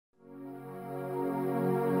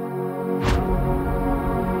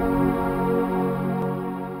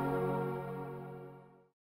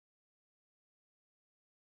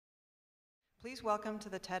Please welcome to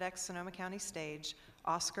the TEDxSonoma County stage,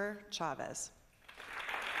 Oscar Chavez.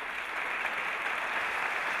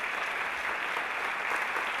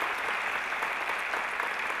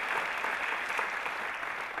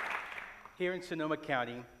 Here in Sonoma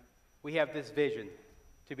County, we have this vision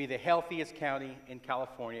to be the healthiest county in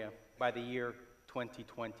California by the year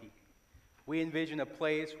 2020. We envision a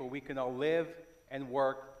place where we can all live and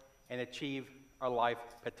work and achieve our life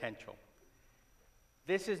potential.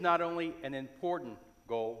 This is not only an important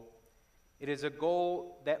goal, it is a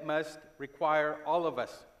goal that must require all of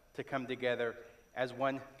us to come together as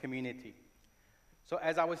one community. So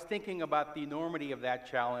as I was thinking about the enormity of that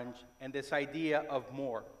challenge and this idea of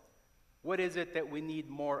more, what is it that we need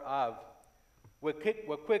more of? What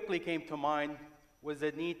quickly came to mind was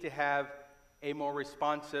the need to have a more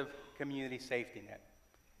responsive community safety net.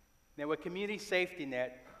 Now, a community safety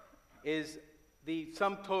net is the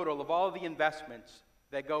sum total of all the investments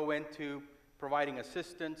that go into providing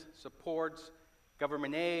assistance, supports,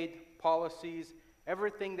 government aid, policies,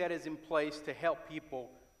 everything that is in place to help people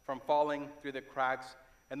from falling through the cracks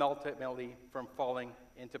and ultimately from falling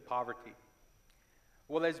into poverty.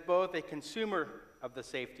 Well, as both a consumer of the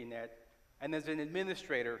safety net and as an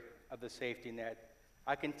administrator of the safety net,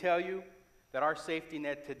 I can tell you that our safety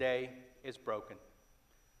net today is broken.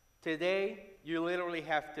 Today, you literally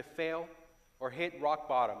have to fail or hit rock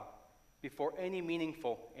bottom before any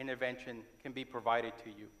meaningful intervention can be provided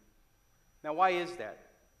to you. Now, why is that?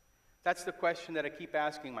 That's the question that I keep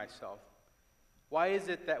asking myself. Why is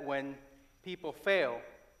it that when people fail,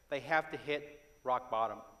 they have to hit rock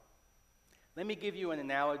bottom? Let me give you an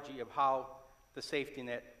analogy of how the safety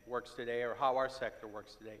net works today, or how our sector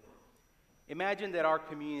works today. Imagine that our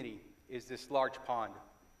community is this large pond.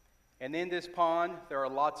 And in this pond, there are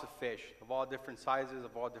lots of fish of all different sizes,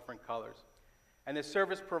 of all different colors. And as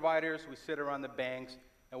service providers, we sit around the banks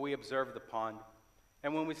and we observe the pond.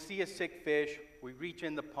 And when we see a sick fish, we reach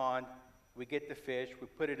in the pond, we get the fish, we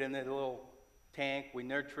put it in a little tank, we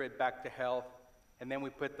nurture it back to health, and then we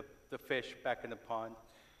put the fish back in the pond.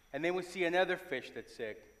 And then we see another fish that's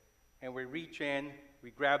sick, and we reach in, we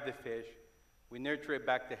grab the fish, we nurture it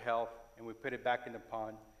back to health, and we put it back in the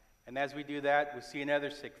pond. And as we do that, we see another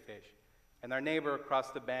sick fish. And our neighbor across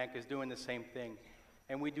the bank is doing the same thing.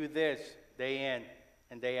 And we do this day in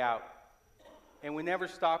and day out. And we never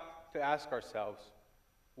stop to ask ourselves,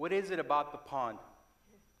 what is it about the pond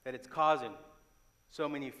that it's causing so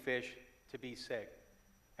many fish to be sick?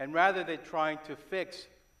 And rather than trying to fix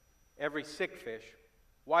every sick fish,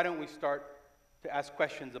 why don't we start to ask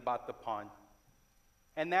questions about the pond?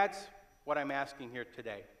 And that's what I'm asking here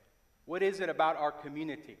today. What is it about our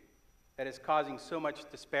community that is causing so much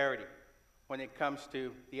disparity when it comes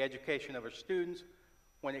to the education of our students,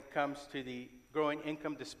 when it comes to the growing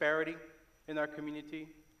income disparity in our community,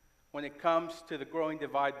 when it comes to the growing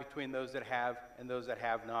divide between those that have and those that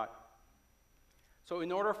have not? So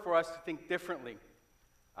in order for us to think differently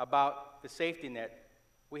about the safety net,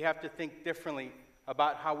 we have to think differently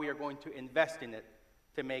about how we are going to invest in it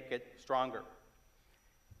to make it stronger.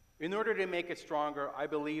 In order to make it stronger, I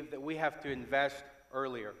believe that we have to invest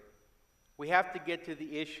earlier. We have to get to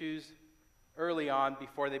the issues early on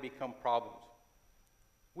before they become problems.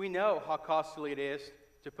 We know how costly it is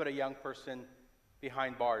to put a young person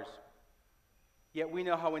behind bars. Yet we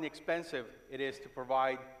know how inexpensive it is to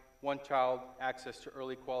provide one child access to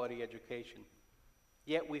early quality education.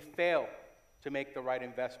 Yet we fail to make the right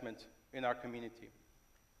investments in our community.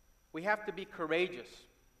 We have to be courageous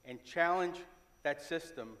and challenge that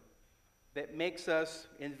system that makes us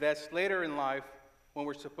invest later in life when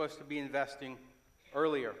we're supposed to be investing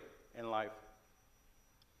earlier in life.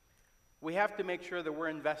 We have to make sure that we're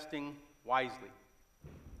investing wisely.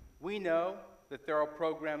 We know that there are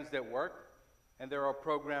programs that work and there are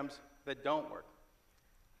programs that don't work.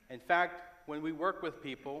 In fact, when we work with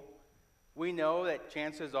people, we know that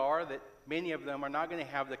chances are that many of them are not going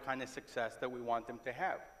to have the kind of success that we want them to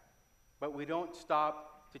have. But we don't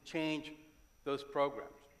stop to change those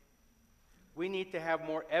programs. We need to have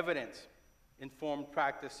more evidence-informed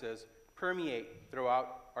practices permeate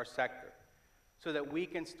throughout our sector so that we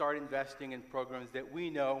can start investing in programs that we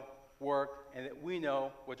know work and that we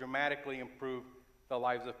know will dramatically improve the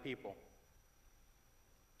lives of people.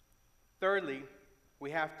 Thirdly, we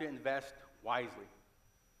have to invest wisely.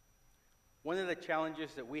 One of the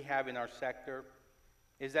challenges that we have in our sector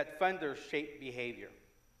is that funders shape behavior.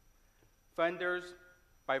 Funders,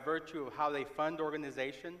 by virtue of how they fund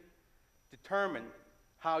organization, determine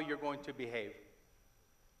how you're going to behave.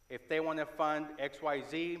 If they want to fund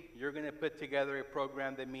XYZ, you're going to put together a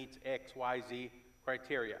program that meets XYZ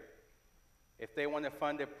criteria. If they want to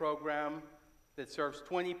fund a program that serves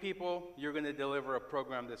 20 people, you're going to deliver a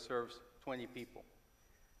program that serves 20 people.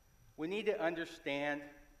 We need to understand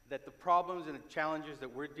that the problems and the challenges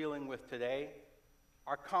that we're dealing with today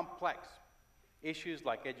are complex. Issues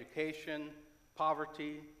like education,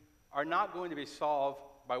 poverty, are not going to be solved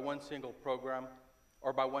by one single program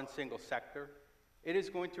or by one single sector. It is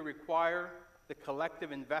going to require the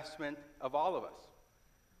collective investment of all of us.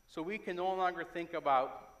 So we can no longer think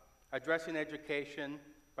about addressing education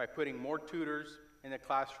by putting more tutors in the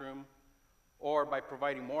classroom or by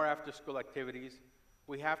providing more after-school activities.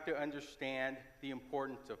 We have to understand the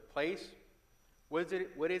importance of place. What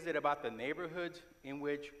is it about the neighborhoods in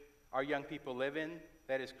which our young people live in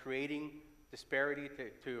that is creating disparity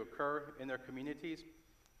to occur in their communities?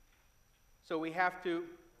 So we have to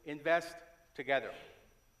invest together.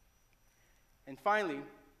 And finally,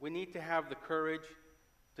 we need to have the courage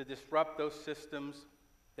to disrupt those systems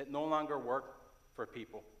that no longer work for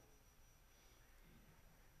people.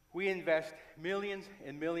 We invest millions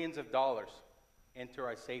and millions of dollars into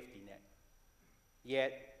our safety net.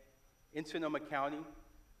 Yet, in Sonoma County,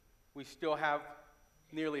 we still have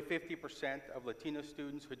nearly 50% of Latino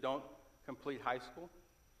students who don't complete high school.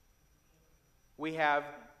 We have,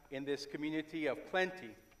 in this community of plenty,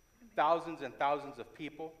 thousands and thousands of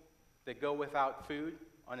people that go without food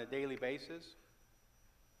on a daily basis.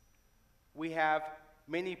 We have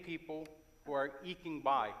many people who are eking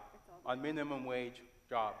by on minimum wage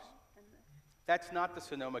jobs. That's not the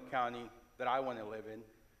Sonoma County that I want to live in,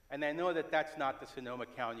 and I know that that's not the Sonoma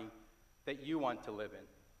County that you want to live in.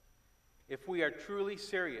 If we are truly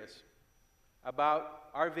serious about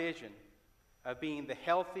our vision of being the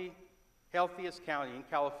healthiest county in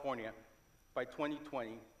California by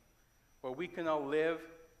 2020, where we can all live,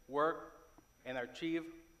 work, and achieve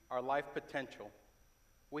our life potential,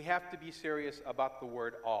 we have to be serious about the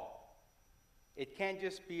word all. It can't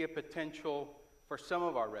just be a potential for some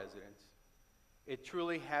of our residents. It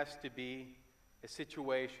truly has to be a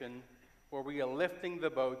situation where we are lifting the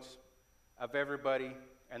boats of everybody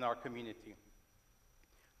in our community.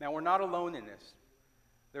 Now, we're not alone in this.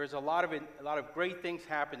 There's a lot of great things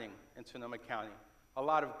happening in Sonoma County, a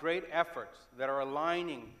lot of great efforts that are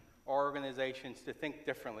aligning our organizations to think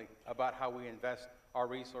differently about how we invest our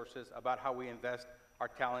resources, about how we invest our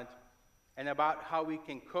talent, and about how we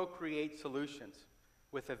can co-create solutions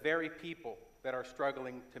with the very people that are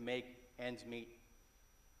struggling to make ends meet.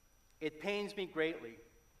 It pains me greatly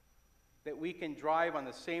that we can drive on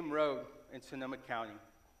the same road in Sonoma County,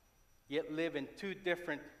 yet live in two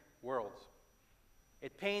different worlds.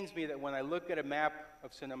 It pains me that when I look at a map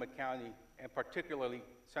of Sonoma County, and particularly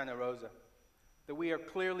Santa Rosa, that we are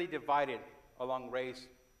clearly divided along race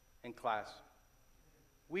and class.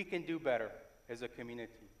 We can do better as a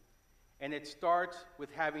community. And it starts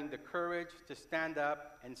with having the courage to stand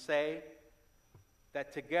up and say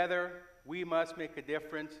that together we must make a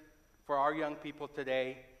difference for our young people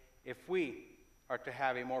today if we are to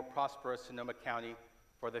have a more prosperous Sonoma County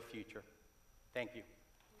for the future. Thank you.